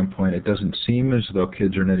objective standpoint, it doesn't seem as though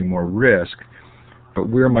kids are at any more risk, but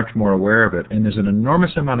we're much more aware of it. And there's an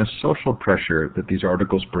enormous amount of social pressure that these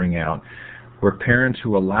articles bring out, where parents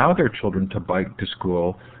who allow their children to bike to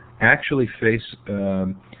school actually face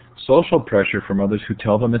social pressure from others who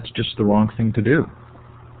tell them it's just the wrong thing to do.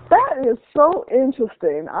 That is so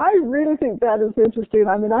interesting. I really think that is interesting.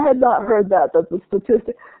 I mean, I had not heard that the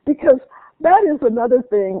statistic, because that is another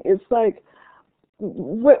thing. It's like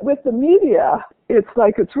with the media, it's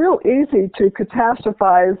like it's real easy to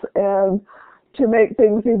catastrophize and to make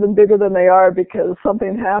things even bigger than they are because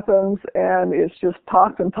something happens and it's just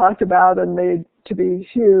talked and talked about and made to be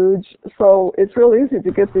huge. So it's real easy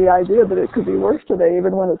to get the idea that it could be worse today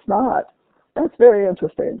even when it's not. That's very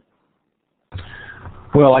interesting.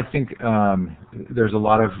 Well, I think there's a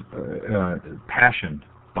lot of passion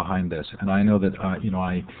behind this, and I know that I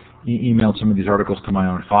emailed some of these articles to my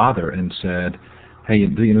own father and said, "Hey,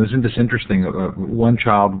 isn't this interesting? One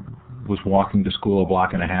child was walking to school a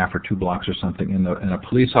block and a half or 2 blocks or something, and a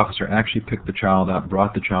police officer actually picked the child up,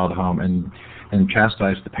 brought the child home, and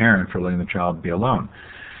chastised the parent for letting the child be alone."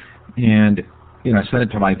 And I sent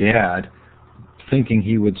it to my dad, thinking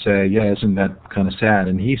he would say, "Yeah, isn't that kind of sad?"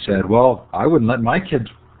 And he said, "Well, I wouldn't let my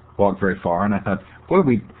kids walk very far." And I thought, boy,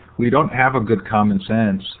 we don't have a good common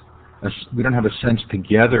sense. We don't have a sense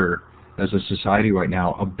together as a society right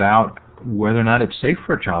now about whether or not it's safe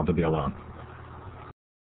for a child to be alone.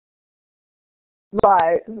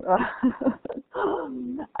 Right. And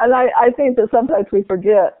I think that sometimes we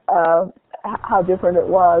forget how different it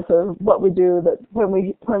was or what we do that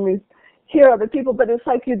when we hear other people, but it's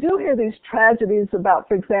like you do hear these tragedies about,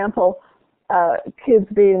 for example, kids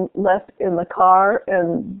being left in the car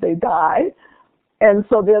and they die. And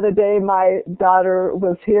so the other day, my daughter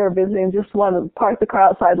was here visiting, just wanted to park the car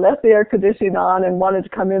outside, left the air conditioning on, and wanted to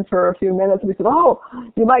come in for a few minutes. We said, oh,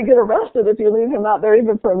 you might get arrested if you leave him out there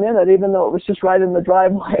even for a minute, even though it was just right in the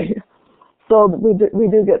driveway. So we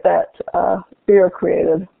do get that fear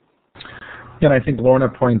created. And I think Lorna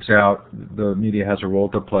points out the media has a role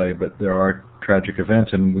to play, but there are tragic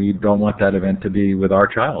events, and we don't want that event to be with our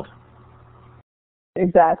child.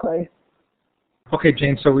 Exactly. Okay,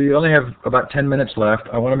 Jane, so we only have about 10 minutes left.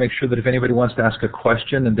 I want to make sure that if anybody wants to ask a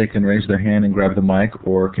question, then they can raise their hand and grab the mic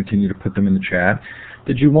or continue to put them in the chat.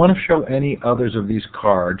 Did you want to show any others of these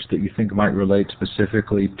cards that you think might relate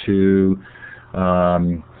specifically to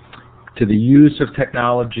the use of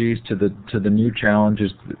technologies, to the new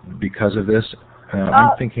challenges because of this?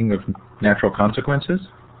 I'm thinking of natural consequences.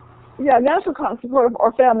 Yeah, natural consequences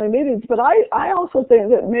or family meetings, but I also think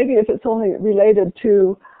that maybe if it's only related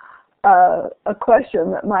to a question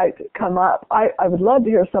that might come up, I would love to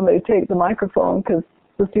hear somebody take the microphone to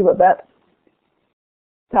see what that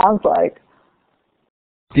sounds like.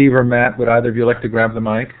 Steve or Matt, would either of you like to grab the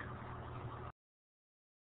mic?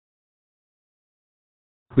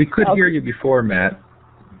 We could hear you before, Matt.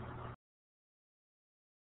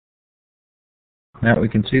 Matt, we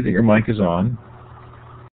can see that your mic is on,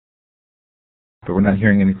 but we're not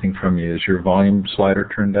hearing anything from you. Is your volume slider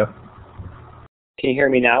turned up? Can you hear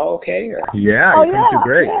me now okay? Or? Yeah, you're coming through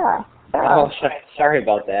great. Yeah. Oh, sorry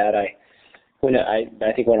about that. I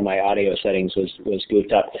think one of my audio settings was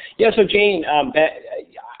goofed up. Yeah, so Jane,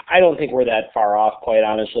 I don't think we're that far off, quite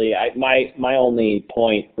honestly. My only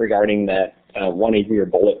point regarding that, one of your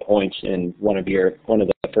bullet points in one of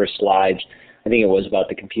the first slides, I think it was about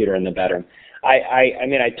the computer in the bedroom. I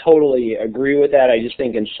mean, I totally agree with that. I just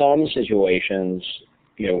think in some situations,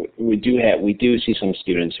 we do see some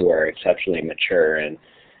students who are exceptionally mature and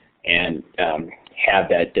have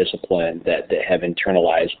that discipline, that have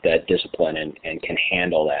internalized that discipline and can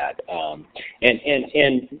handle that.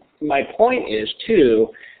 And my point is too,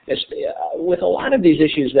 with a lot of these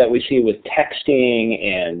issues that we see with texting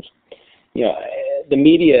and the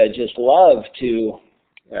media just love to,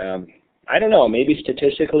 I don't know, maybe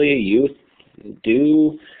statistically youth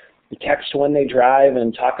do text when they drive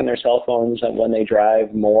and talk on their cell phones when they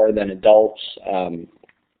drive more than adults.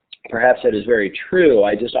 Perhaps that is very true.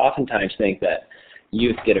 I just oftentimes think that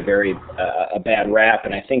youth get a bad rap,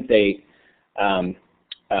 and I think they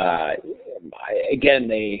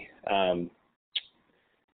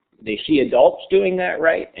see adults doing that,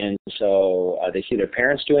 right? And so they see their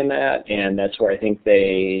parents doing that, and that's where I think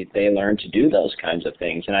they learn to do those kinds of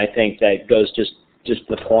things. And I think that goes just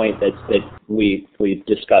the point that we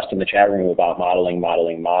discussed in the chat room about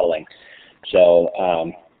modeling. So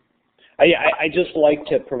I just like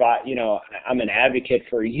to provide, I'm an advocate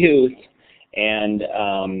for youth, and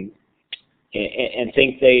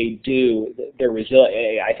think they do,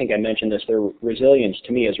 I think I mentioned this, their resilience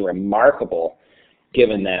to me is remarkable,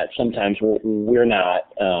 given that sometimes we're not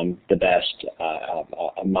the best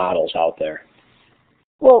models out there.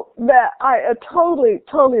 Well, Matt, I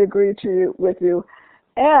totally agree with you.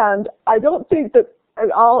 And I don't think that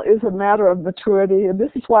it all is a matter of maturity. And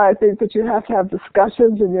this is why I think that you have to have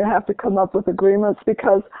discussions and you have to come up with agreements,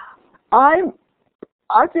 because I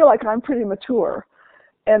feel like I'm pretty mature.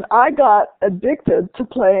 And I got addicted to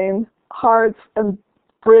playing hearts and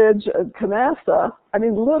bridge and canasta. I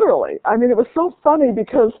mean, literally. I mean, it was so funny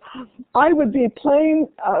because I would be playing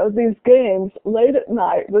these games late at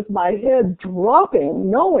night with my head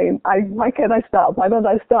dropping, knowing, why can't I stop? Why don't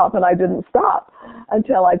I stop? And I didn't stop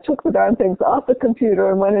until I took the darn things off the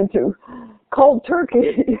computer and went into cold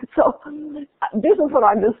turkey. So this is what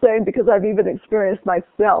I'm just saying, because I've even experienced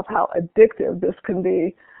myself how addictive this can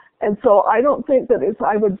be. And so I don't think that if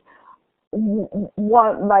I would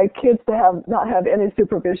want my kids to not have any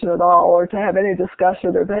supervision at all, or to have any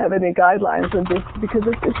discussion, or to have any guidelines, and because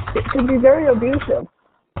it can be very abusive.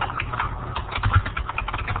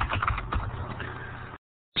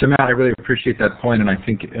 So Matt, I really appreciate that point, and I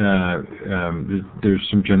think there's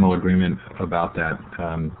some general agreement about that.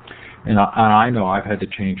 And I know I've had to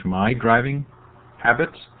change my driving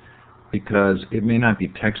habits, because it may not be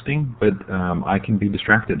texting, but I can be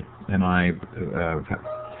distracted, and I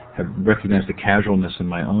have recognized the casualness in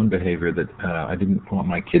my own behavior that I didn't want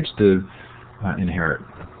my kids to inherit.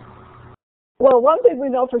 Well, one thing we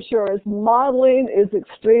know for sure is modeling is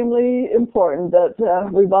extremely important. That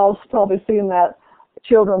we've all probably seen that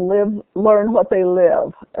children learn what they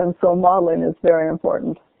live, and so modeling is very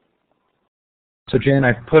important. So Jane,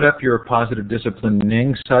 I've put up your positive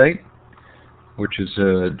disciplining site, which is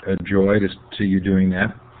a joy to see you doing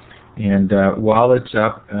that. And while it's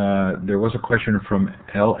up, there was a question from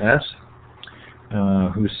LS,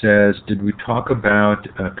 who says, did we talk about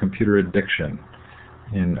computer addiction?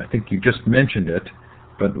 And I think you just mentioned it,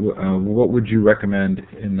 but what would you recommend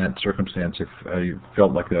in that circumstance if you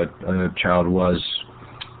felt like a child was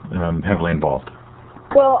heavily involved?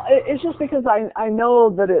 Well, it's just because I know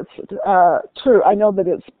that it's true. I know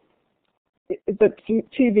that that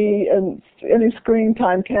TV and any screen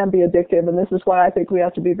time can be addictive, and this is why I think we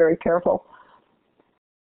have to be very careful.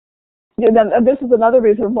 And this is another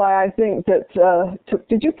reason why I think that,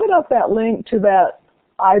 did you put up that link to that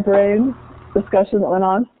iBrain discussion that went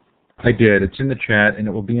on? I did. It's in the chat, and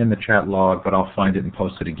it will be in the chat log, but I'll find it and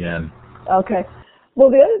post it again. Okay. Well,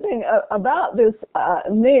 the other thing about this,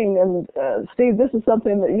 Ning, and Steve, this is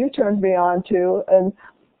something that you turned me on to, and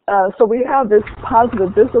so we have this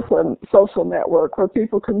positive discipline social network where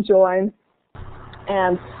people can join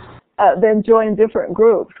and then join different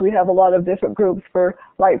groups. We have a lot of different groups for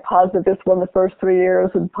like positive discipline the first 3 years,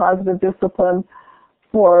 and positive discipline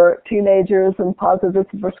for teenagers, and positive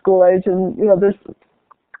discipline for school age, and there's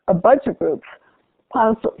a bunch of groups.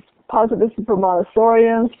 Positive discipline for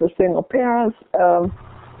Montessorians, for single parents. And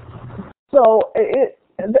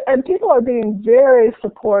people are being very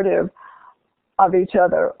supportive of each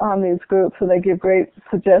other on these groups, and they give great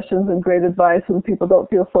suggestions and great advice, and people don't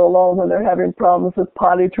feel so alone when they're having problems with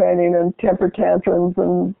potty training and temper tantrums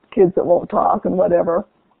and kids that won't talk and whatever.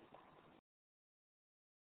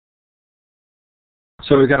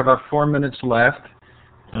 So we've got about 4 minutes left.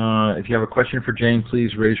 If you have a question for Jane,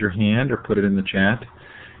 please raise your hand or put it in the chat.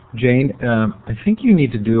 Jane, I think you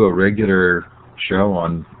need to do a regular show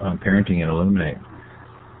on parenting and Illuminate.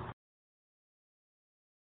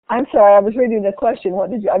 I'm sorry, I was reading the question. It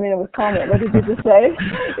was a comment. What did you just say?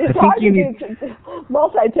 It's hard to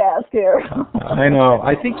multitask here. I know.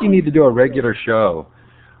 I think you need to do a regular show.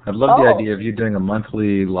 I'd love the idea of you doing a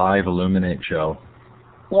monthly live Illuminate show.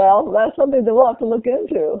 Well, that's something that we'll have to look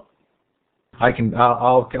into.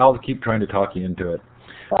 I'll keep trying to talk you into it.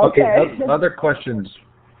 Okay. Other questions?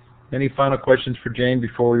 Any final questions for Jane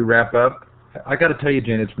before we wrap up? I got to tell you,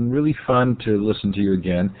 Jane, it's been really fun to listen to you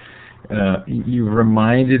again. You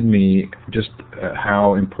reminded me just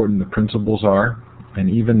how important the principles are, and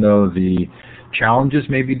even though the challenges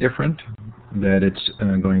may be different, that it's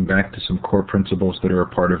going back to some core principles that are a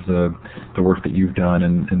part of the work that you've done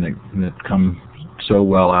and that come so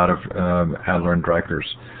well out of Adler and Dreikers.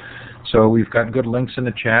 So we've got good links in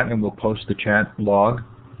the chat, and we'll post the chat log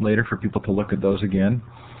later for people to look at those again.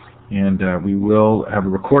 And we will have a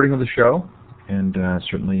recording of the show, and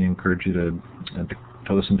certainly encourage you to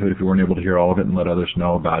listen to it if you weren't able to hear all of it, and let others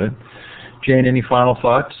know about it. Jane, any final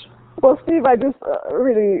thoughts? Well, Steve, I just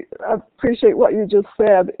really appreciate what you just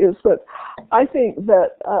said, is that I think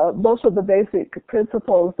that most of the basic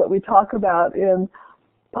principles that we talk about in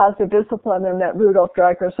positive discipline and that Rudolf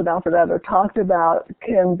Dreikers and Alfred Adler talked about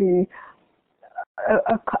can be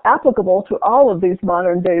applicable to all of these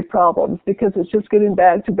modern day problems, because it's just getting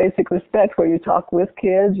back to basic respect, where you talk with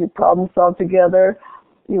kids, you problem solve together,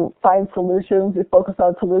 you find solutions, you focus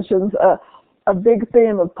on solutions. A big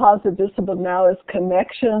theme of positive discipline now is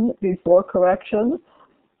connection before correction.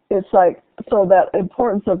 It's like, so that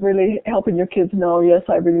importance of really helping your kids know, yes,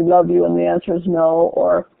 I really love you, and the answer is no,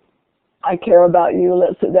 or I care about you,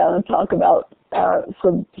 let's sit down and talk about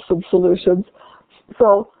some solutions.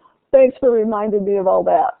 So thanks for reminding me of all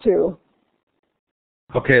that, too.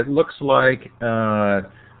 Okay, it looks like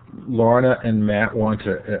Lorna and Matt want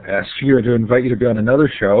to ask you to invite you to be on another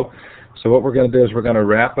show. So what we're going to do is we're going to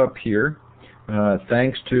wrap up here.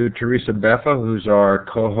 Thanks to Teresa Beffa, who's our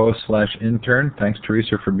co-host/intern. Thanks,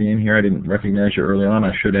 Teresa, for being here. I didn't recognize you early on.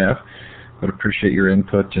 I should have, but appreciate your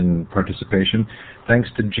input and participation. Thanks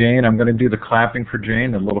to Jane. I'm going to do the clapping for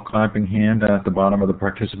Jane, the little clapping hand at the bottom of the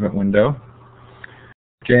participant window.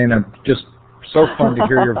 Jane, just so fun to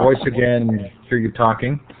hear your voice again and hear you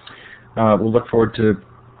talking. We'll look forward to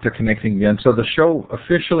connecting again. So the show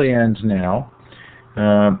officially ends now,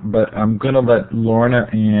 but I'm going to let Lorna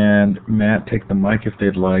and Matt take the mic if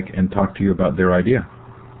they'd like and talk to you about their idea.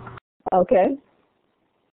 Okay.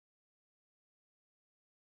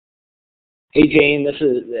 Hey Jane,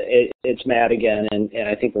 it's Matt again, and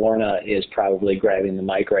I think Lorna is probably grabbing the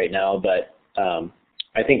mic right now, but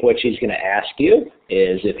I think what she's going to ask you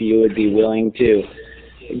is if you would be willing to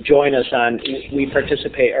join us on, we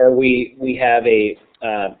have a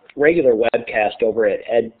regular webcast over at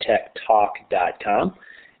edtechtalk.com,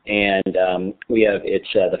 and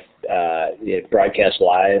it broadcasts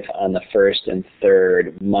live on the first and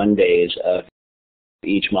third Mondays of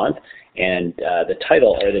each month, and the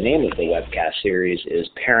title or the name of the webcast series is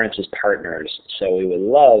Parents as Partners. So we would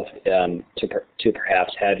love to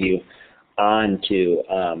perhaps have you on to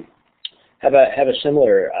have a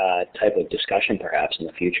similar type of discussion perhaps in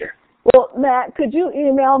the future. Well, Matt, could you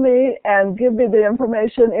email me and give me the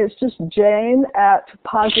information? It's just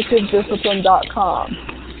jane@positivediscipline.com.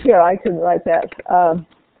 Here, I can write that. I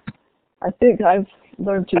think I've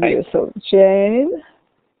learned to use. So Jane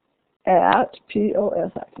at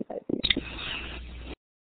POSITIV.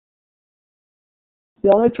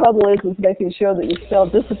 The only trouble is with making sure that you spell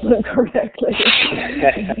discipline correctly.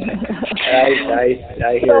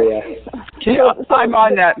 I hear you. Yeah, I'm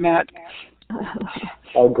on that, Matt.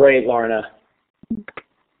 Oh, great, Lorna.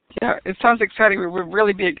 Yeah, it sounds exciting. We would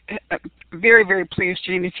really be very, very pleased,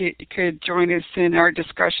 Gene, if you could join us in our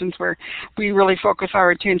discussions where we really focus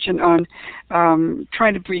our attention on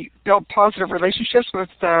trying to build positive relationships with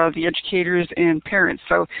the educators and parents.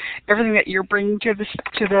 So everything that you're bringing to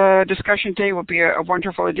the discussion today will be a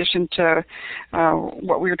wonderful addition to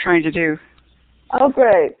what we are trying to do. Oh,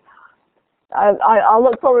 great. I'll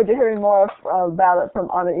look forward to hearing more about it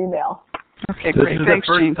on an email. Okay, great. Thanks,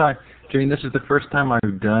 Gene. Jane, this is the first time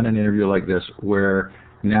I've done an interview like this where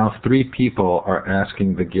now 3 people are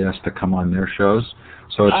asking the guests to come on their shows.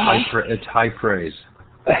 So it's high praise.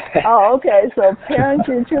 Oh, okay. So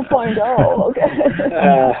parenting 2.0. Okay.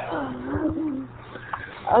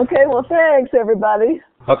 Okay. Well, thanks, everybody.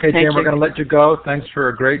 Okay, Jane, we're going to let you go. Thanks for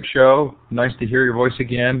a great show. Nice to hear your voice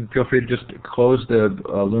again. Feel free to just close the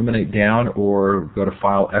Illuminate down or go to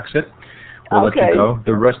File Exit. We'll let you go.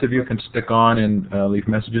 The rest of you can stick on and leave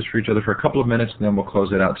messages for each other for a couple of minutes, and then we'll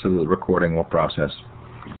close it out so the recording will process.